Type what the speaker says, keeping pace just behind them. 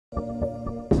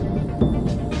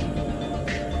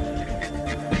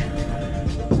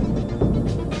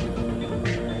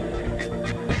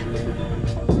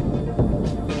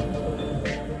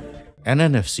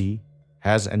NNFC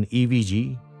has an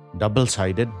EVG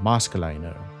double-sided mask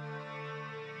aligner.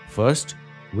 First,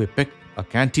 we picked a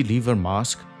cantilever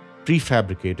mask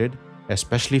prefabricated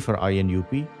especially for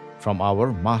INUP from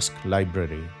our mask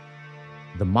library.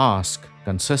 The mask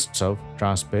consists of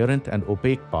transparent and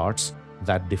opaque parts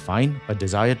that define a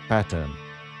desired pattern.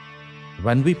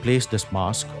 When we place this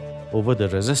mask over the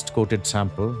resist-coated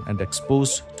sample and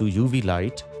exposed to UV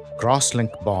light,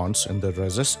 cross-link bonds in the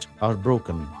resist are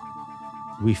broken.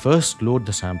 We first load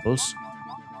the samples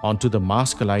onto the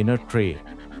mask aligner tray.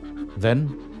 Then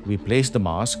we place the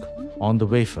mask on the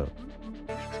wafer.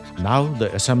 Now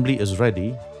the assembly is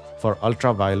ready for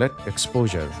ultraviolet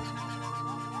exposure.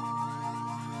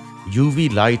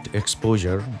 UV light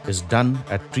exposure is done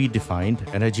at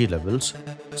predefined energy levels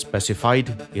specified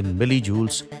in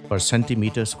millijoules per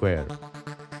centimeter square.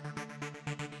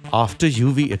 After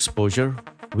UV exposure,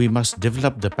 we must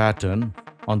develop the pattern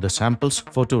on the sample's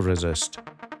photoresist.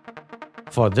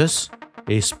 For this,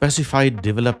 a specified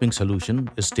developing solution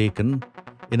is taken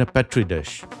in a Petri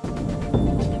dish.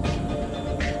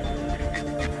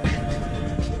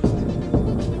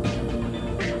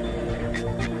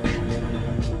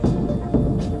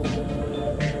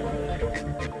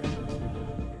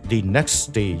 The next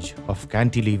stage of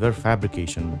cantilever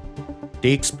fabrication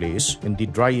takes place in the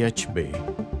dry etch bay.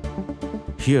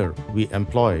 Here we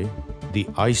employ the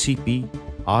ICP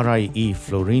RIE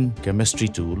fluorine chemistry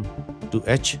tool to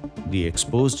etch the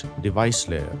exposed device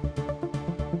layer.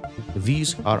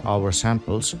 These are our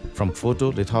samples from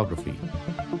photolithography.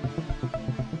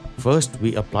 First,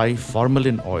 we apply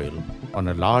formalin oil on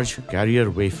a large carrier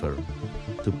wafer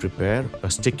to prepare a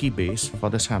sticky base for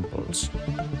the samples.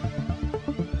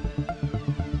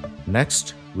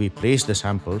 Next, we place the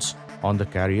samples on the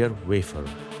carrier wafer.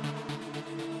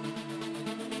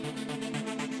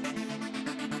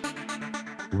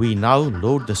 We now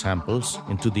load the samples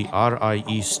into the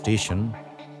RIE station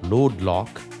load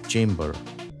lock chamber.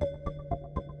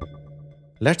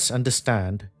 Let's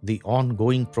understand the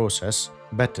ongoing process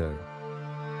better.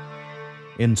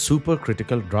 In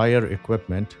supercritical dryer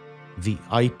equipment, the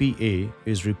IPA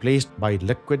is replaced by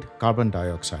liquid carbon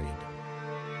dioxide.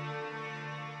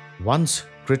 Once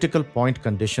critical point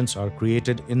conditions are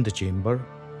created in the chamber,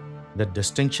 the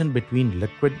distinction between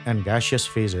liquid and gaseous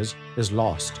phases is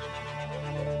lost.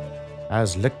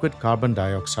 As liquid carbon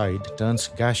dioxide turns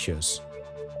gaseous,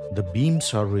 the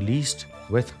beams are released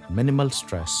with minimal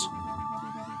stress.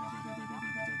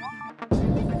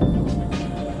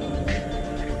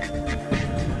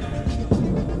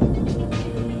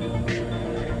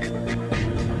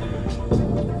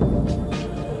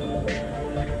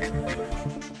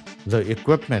 The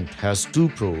equipment has two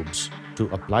probes to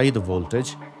apply the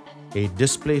voltage, a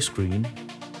display screen,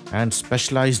 and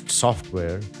specialized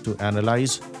software to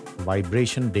analyze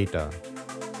vibration data.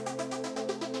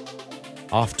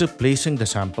 After placing the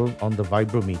sample on the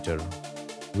vibrometer,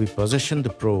 we position the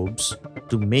probes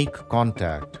to make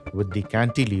contact with the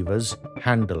cantilever's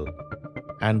handle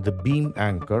and the beam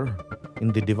anchor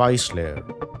in the device layer.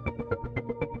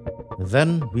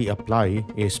 Then we apply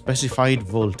a specified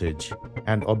voltage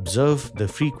and observe the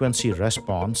frequency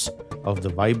response of the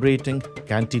vibrating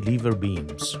cantilever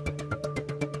beams.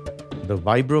 The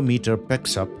vibrometer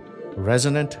picks up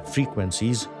resonant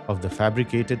frequencies of the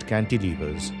fabricated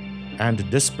cantilevers and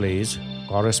displays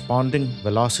corresponding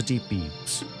velocity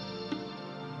peaks.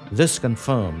 This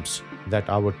confirms that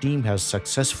our team has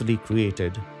successfully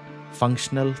created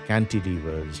functional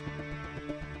cantilevers.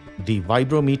 The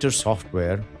vibrometer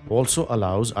software also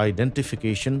allows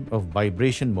identification of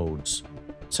vibration modes,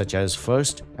 such as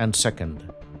first and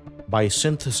second, by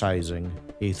synthesizing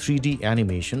a 3D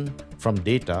animation from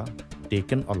data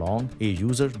taken along a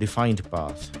user-defined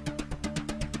path.